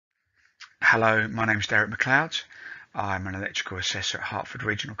Hello, my name is Derek McLeod. I'm an electrical assessor at Hertford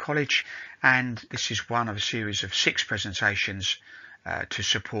Regional College, and this is one of a series of 6 presentations to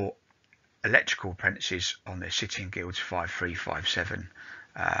support electrical apprentices on their City and Guilds 5357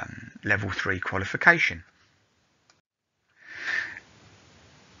 Level 3 qualification.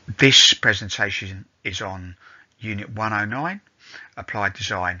 This presentation is on Unit 109, Applied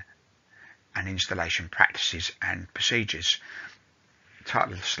Design and Installation Practices and Procedures. The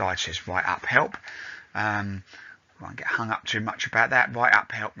title of the slide says Write Up Help. We won't get hung up too much about that. Write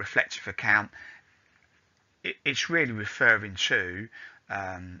Up Help, reflective account. It's really referring to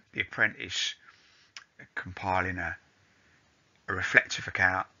the apprentice compiling a reflective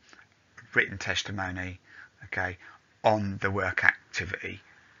account, written testimony, okay, on the work activity,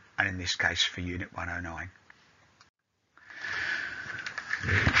 and in this case for Unit 109.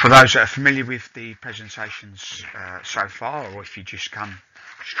 For those that are familiar with the presentations so far, or if you just come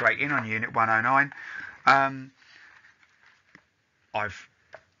straight in on Unit 109, I've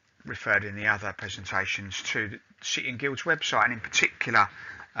referred in the other presentations to the City and Guilds website, and in particular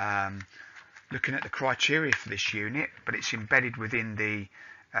looking at the criteria for this unit, but it's embedded within the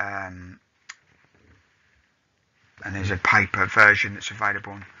and there's a paper version that's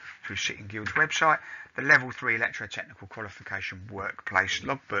available through City and Guilds website, the Level 3 Electrotechnical Qualification Workplace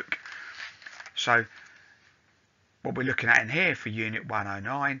Logbook. So what we're looking at in here for Unit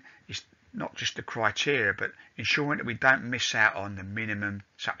 109 is not just the criteria, but ensuring that we don't miss out on the minimum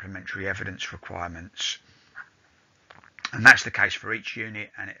supplementary evidence requirements. And that's the case for each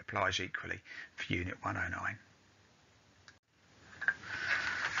unit, and it applies equally for Unit 109.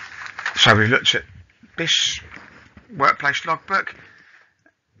 So we've looked at this workplace logbook,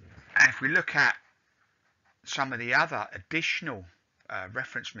 and if we look at some of the other additional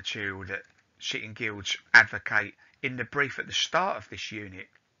reference material that City and Guilds advocate in the brief at the start of this unit,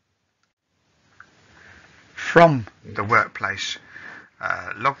 from the workplace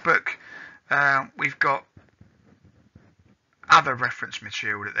logbook, we've got other reference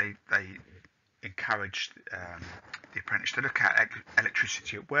material that they encourage the apprentice to look at: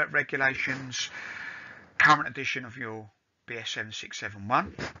 electricity at work regulations, current edition of your BS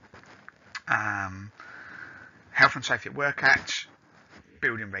 7671, Health and Safety at Work Act,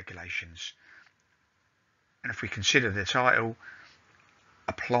 building regulations. And if we consider the title,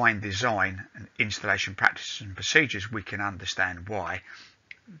 Applying Design and Installation Practices and Procedures, we can understand why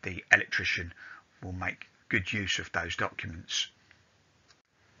the electrician will make good use of those documents.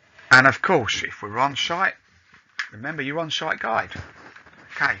 And of course, if we're on site, remember your on-site guide.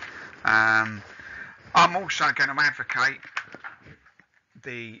 Okay. I'm also going to advocate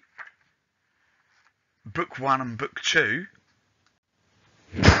the Book 1 and Book 2.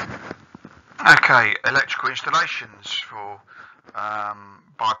 Okay, electrical installations for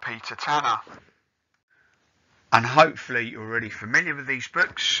by Peter Tanner. And hopefully you're already familiar with these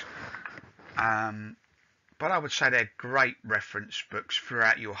books. But I would say they're great reference books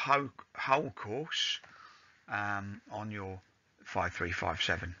throughout your whole course on your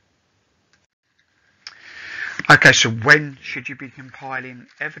 5357. Okay, so when should you be compiling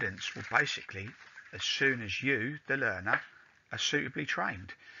evidence? Well, basically, as soon as you, the learner, are suitably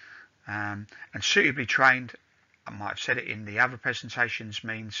trained. And suitably trained, I might have said it in the other presentations,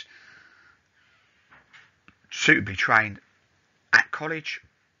 means suitably trained at college,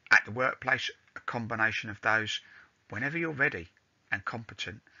 at the workplace, a combination of those. Whenever you're ready and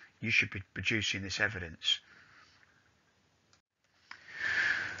competent, you should be producing this evidence.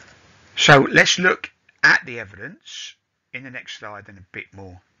 So let's look at the evidence in the next slide in a bit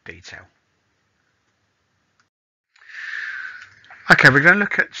more detail. Okay, we're going to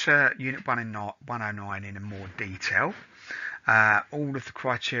look at Unit 109 in a more detail. All of the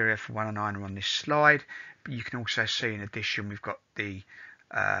criteria for 109 are on this slide, but you can also see in addition we've got the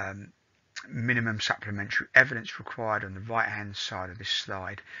minimum supplementary evidence required on the right hand side of this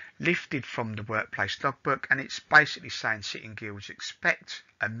slide, lifted from the workplace logbook, and it's basically saying City and Guilds expect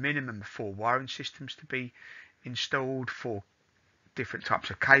a minimum of 4 wiring systems to be installed, 4 different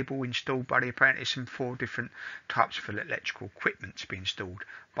types of cable installed by the apprentice, and 4 different types of electrical equipment to be installed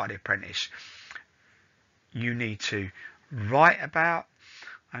by the apprentice. You need to write about,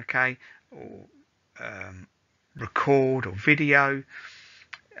 okay, or record or video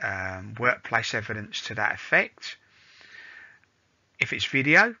workplace evidence to that effect. If it's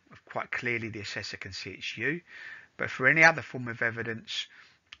video, quite clearly the assessor can see it's you, but for any other form of evidence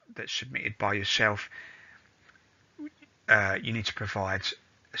that's submitted by yourself, you need to provide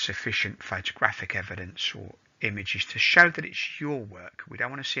sufficient photographic evidence or images to show that it's your work. We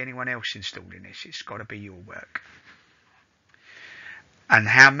don't want to see anyone else installing this. It's got to be your work. And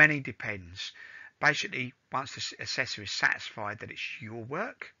how many depends. Basically, once the assessor is satisfied that it's your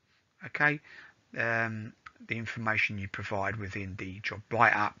work, okay, the information you provide within the job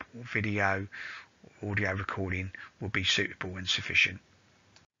write-up or video or audio recording will be suitable and sufficient.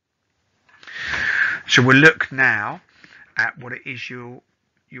 So we'll look now at what it is you're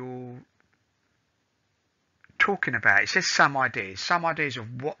talking about. It says some ideas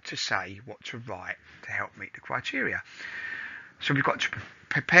of what to say, what to write to help meet the criteria. So we've got to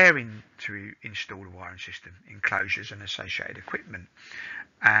preparing to install a wiring system, enclosures and associated equipment,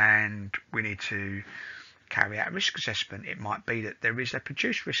 and we need to carry out a risk assessment. It might be that there is a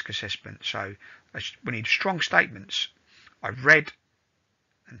produced risk assessment, so we need strong statements. I've read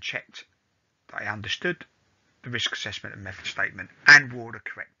and checked that I understood the risk assessment and method statement and wore the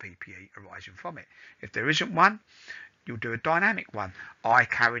correct PPE arising from it. If there isn't one, you'll do a dynamic one. I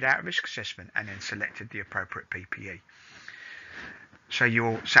carried out a risk assessment and then selected the appropriate PPE. So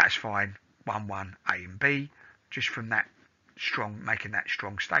you're satisfying 1, A and B just from that making that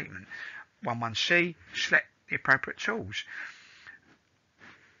strong statement. 1C, select the appropriate tools.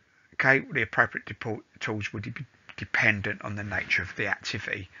 Okay, the appropriate tools would be dependent on the nature of the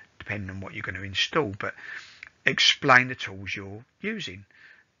activity, depending on what you're going to install, but explain the tools you're using.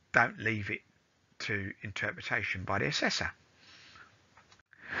 Don't leave it to interpretation by the assessor.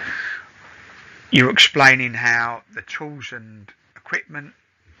 You're explaining how the tools and equipment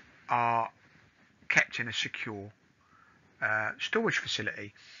are kept in a secure storage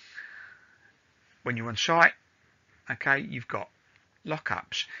facility. When you're on site, okay, you've got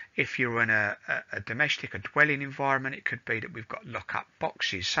lockups. If you're in a domestic, a dwelling environment, it could be that we've got lockup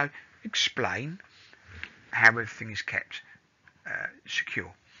boxes. So explain how everything is kept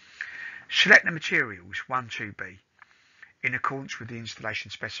secure. Select the materials 1, 2B in accordance with the installation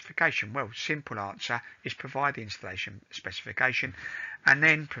specification. Well, simple answer is provide the installation specification and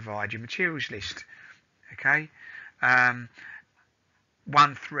then provide your materials list. Okay.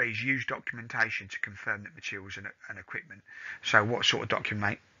 1.3 is use documentation to confirm that materials and equipment. So what sort of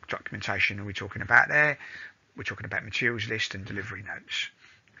documentation are we talking about there? We're talking about materials list and delivery notes.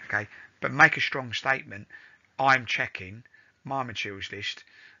 Okay, but make a strong statement. I'm checking my materials list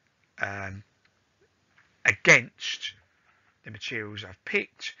against the materials I've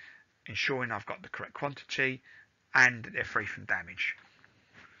picked, ensuring I've got the correct quantity and that they're free from damage.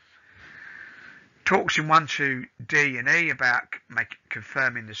 Talks in 1, 2, D and E about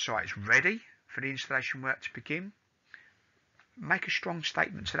confirming the site is ready for the installation work to begin. Make a strong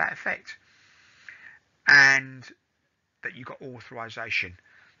statement to that effect. And that you got authorization.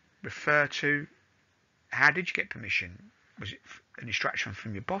 Refer to how did you get permission? Was it an instruction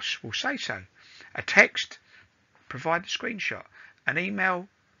from your boss? We'll say so. A text, provide the screenshot. An email,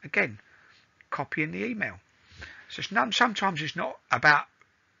 again, copy in the email. So sometimes it's not about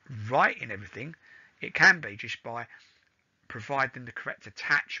writing everything. It can be just by providing the correct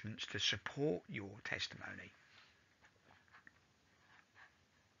attachments to support your testimony.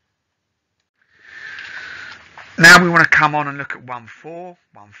 Now we want to come on and look at 1.4,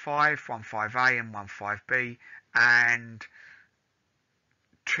 1.5, 1.5a and 1.5b and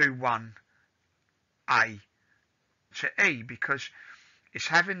 2.1a to E, because it's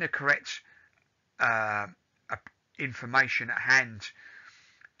having the correct information at hand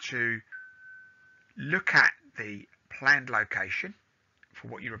to look at the planned location for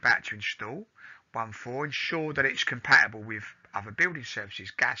what you're about to install. 1.4, ensure that it's compatible with other building services,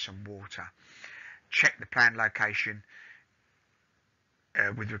 gas and water. Check the planned location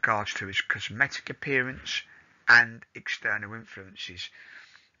with regards to its cosmetic appearance and external influences.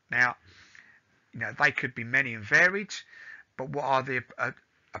 Now, they could be many and varied, but what are the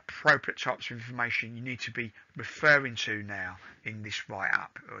appropriate types of information you need to be referring to now in this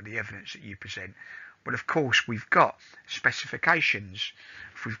write-up or the evidence that you present? Well, of course, we've got specifications.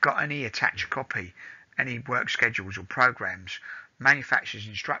 If we've got any attached copy, any work schedules or programs, manufacturer's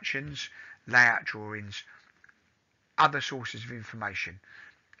instructions, layout drawings, other sources of information,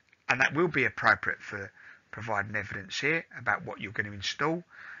 and that will be appropriate for providing evidence here about what you're going to install,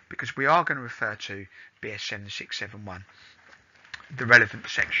 because we are going to refer to BS 7671, the relevant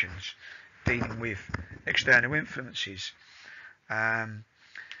sections dealing with external influences,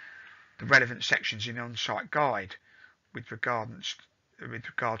 the relevant sections in on-site guide with regards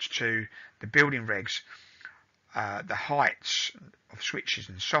to the building regs, the heights of switches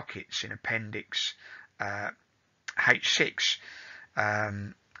and sockets in Appendix H6,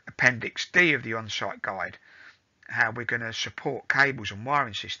 Appendix D of the on-site guide, how we're going to support cables and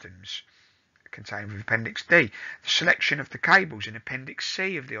wiring systems contained with Appendix D, the selection of the cables in Appendix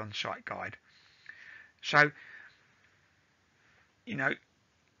C of the on-site guide. So you know,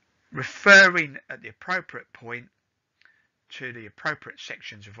 referring at the appropriate point to the appropriate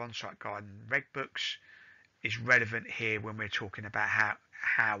sections of on-site guide and reg books is relevant here when we're talking about how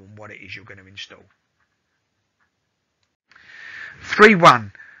and what it is you're going to install.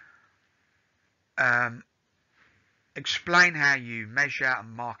 3.1. Explain how you measure and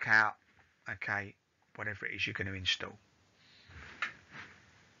mark out, okay, whatever it is you're going to install.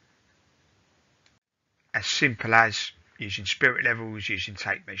 As simple as using spirit levels, using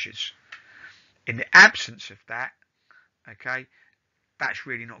tape measures. In the absence of that, okay, that's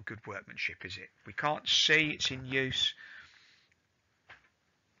really not good workmanship, is it? We can't see it's in use,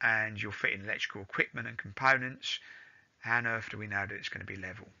 and you're fitting electrical equipment and components. How on earth do we know that it's going to be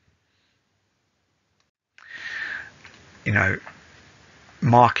level? You know,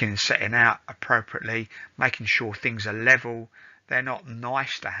 marking and setting out appropriately, making sure things are level. They're not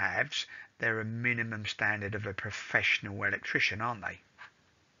nice to haves, they're a minimum standard of a professional electrician, aren't they?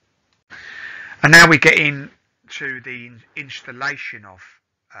 And now we get into the installation of,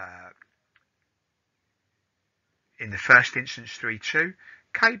 in the first instance 3.2,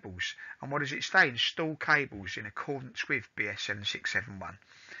 cables. And what does it say? Install cables in accordance with BS 7671.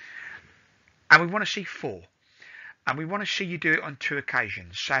 And we want to see 4. And we want to see you do it on 2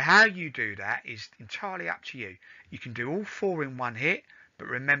 occasions. So how you do that is entirely up to you. You can do all 4 in one hit, but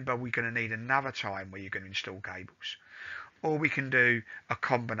remember we're going to need another time where you're going to install cables. Or we can do a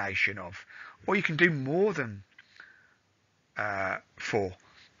combination of, or you can do more than 4.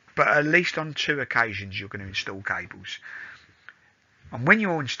 But at least on 2 occasions you're going to install cables. And when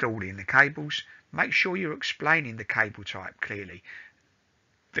you're installing the cables, make sure you're explaining the cable type clearly.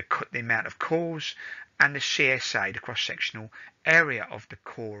 The amount of cores and the CSA, the cross-sectional area of the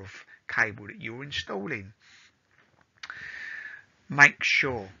core of cable that you're installing. Make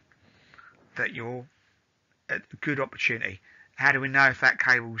sure that you're at a good opportunity. How do we know if that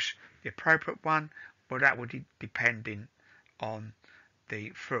cable's the appropriate one? Well, that will depending on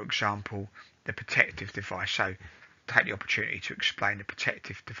for example, the protective device. So take the opportunity to explain the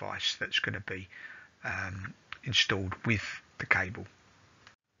protective device that's going to be installed with the cable.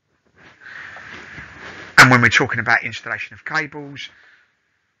 And when we're talking about installation of cables,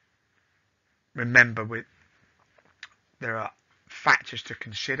 remember there are factors to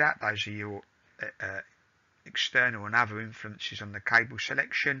consider. Those are your external and other influences on the cable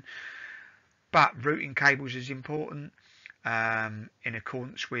selection. But routing cables is important in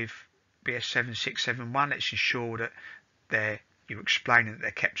accordance with BS 7671. Let's ensure that you're explaining that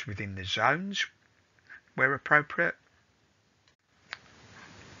they're kept within the zones where appropriate.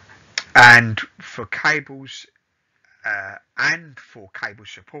 And for cables and for cable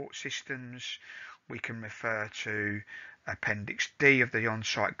support systems, we can refer to Appendix D of the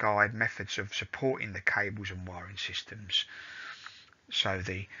on-site guide, methods of supporting the cables and wiring systems. So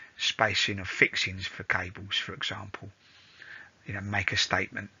the spacing of fixings for cables, for example, make a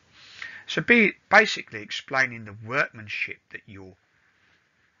statement. So basically explaining the workmanship that you're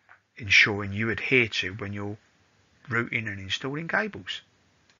ensuring you adhere to when you're routing and installing cables.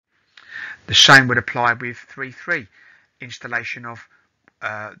 The same would apply with 3.3, installation of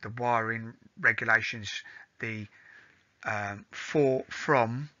the wiring regulations,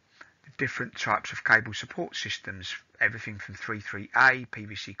 from the different types of cable support systems, everything from 3.3a,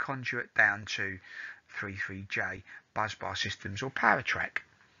 PVC conduit, down to 3.3j, busbar systems or power track.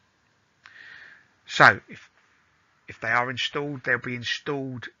 So if they are installed, they'll be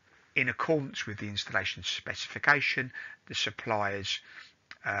installed in accordance with the installation specification, the supplier's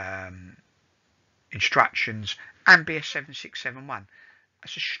instructions, and BS 7671.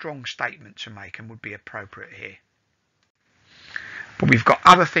 That's a strong statement to make and would be appropriate here. But we've got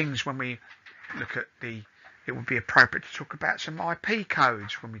other things when we look at it would be appropriate to talk about some IP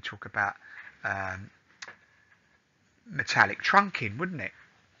codes when we talk about metallic trunking, wouldn't it?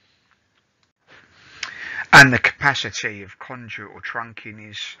 And the capacity of conduit or trunking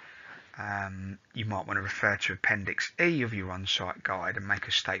is, you might want to refer to Appendix E of your on-site guide and make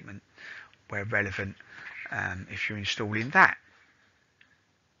a statement where relevant if you're installing that.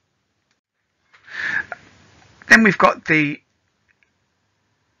 Then we've got the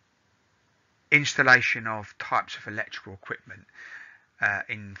installation of types of electrical equipment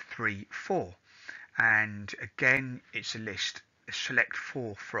in 3.4, and again it's a list. Select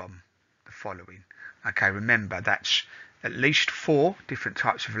 4 from the following. Okay, remember that's at least 4 different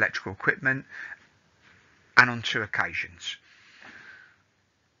types of electrical equipment and on 2 occasions.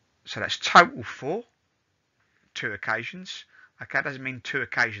 So that's total 4, 2 occasions. Okay, that doesn't mean 2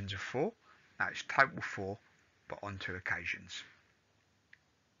 occasions of 4. No, it's total 4, but on 2 occasions.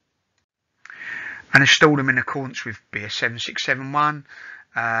 and install them in accordance with BS 7671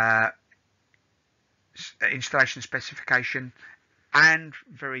 installation specification. And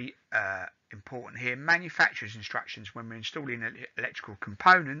very important here, manufacturer's instructions. When we're installing electrical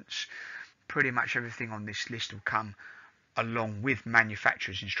components, pretty much everything on this list will come along with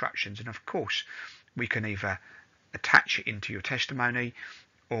manufacturer's instructions. And of course, we can either attach it into your testimony,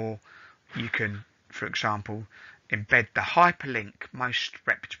 or you can, for example, embed the hyperlink. Most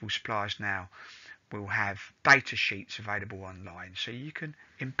reputable suppliers now will have data sheets available online, so you can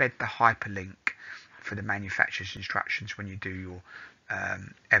embed the hyperlink for the manufacturer's instructions when you do your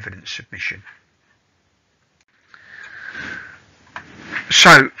evidence submission.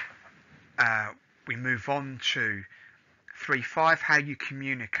 So we move on to 3.5, how you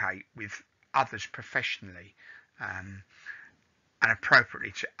communicate with others professionally and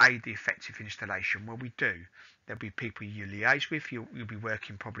appropriately to aid the effective installation. Well, we do. There'll be people you liaise with. You'll be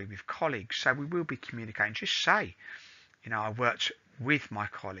working probably with colleagues, so we will be communicating. Just say, I worked with my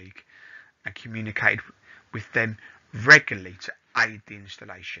colleague and communicated with them regularly to aid the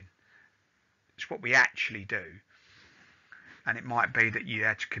installation. It's what we actually do. And it might be that you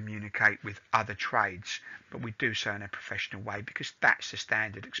had to communicate with other trades, but we do so in a professional way because that's the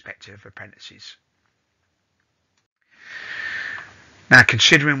standard expected of apprentices. Now,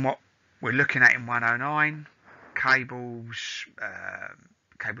 considering what we're looking at in 109, cables,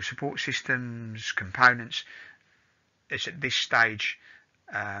 cable support systems, components, it's at this stage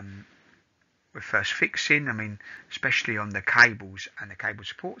we're first fixing. Especially on the cables and the cable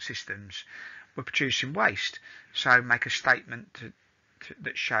support systems, we're producing waste. So make a statement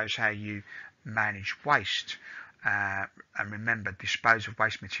that shows how you manage waste. And remember, dispose of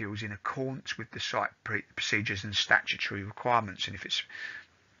waste materials in accordance with the site procedures and statutory requirements. And if it's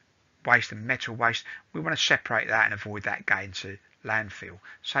waste and metal waste, we want to separate that and avoid that going to landfill.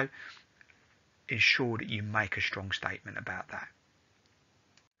 So ensure that you make a strong statement about that.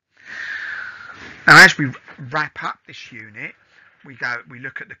 Now, as we wrap up this unit, we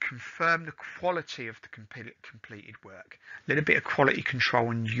look at confirm the quality of the completed work. A little bit of quality control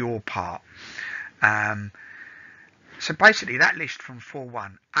on your part. So basically, that list from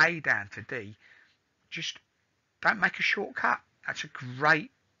 4.1, A down to D, just don't make a shortcut. That's a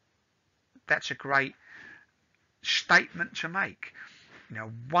great statement to make.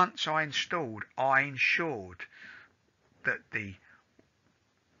 Once I installed, I ensured that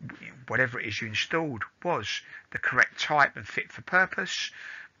whatever it is you installed was the correct type and fit for purpose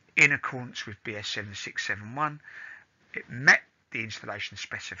in accordance with BS 7671. It met the installation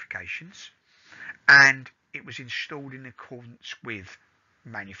specifications, and it was installed in accordance with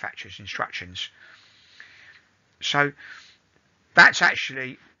manufacturer's instructions. So that's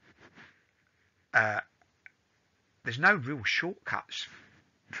actually there's no real shortcuts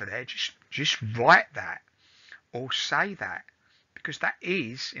for there. Just write that or say that, because that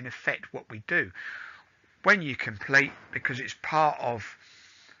is in effect what we do when you complete, because it's part of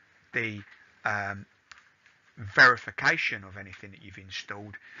the verification of anything that you've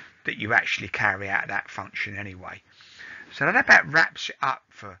installed, that you actually carry out that function anyway. So that about wraps it up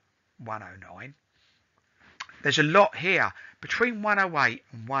for 109. There's a lot here. Between 108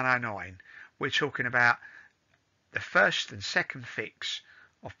 and 109, we're talking about the first and second fix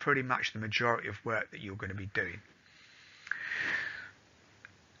of pretty much the majority of work that you're going to be doing.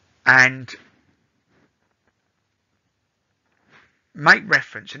 And make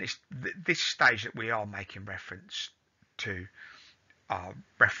reference, and it's this stage that we are making reference to our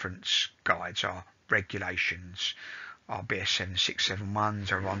reference guides, our regulations, our BS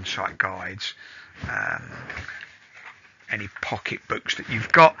 7671s, our on-site guides, any pocket books that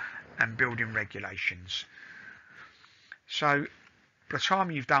you've got, and building regulations. So by the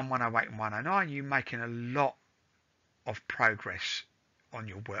time you've done 108 and 109, you're making a lot of progress on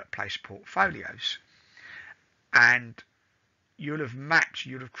your workplace portfolios, and you'll have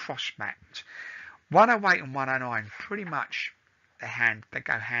cross-mapped. 108 and 109 pretty much they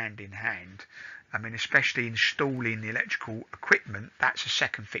go hand in hand. Especially installing the electrical equipment, that's a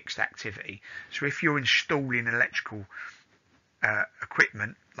second fixed activity. So if you're installing electrical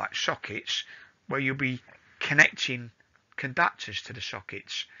equipment like sockets, well, you'll be connecting conductors to the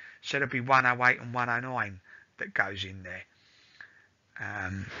sockets. So there'll be 108 and 109 that goes in there.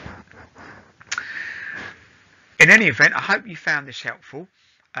 In any event, I hope you found this helpful.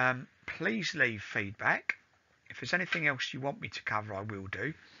 Please leave feedback. If there's anything else you want me to cover, I will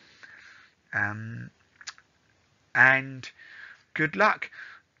do. And good luck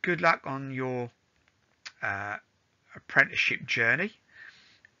on your apprenticeship journey,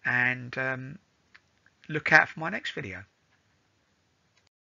 and look out for my next video.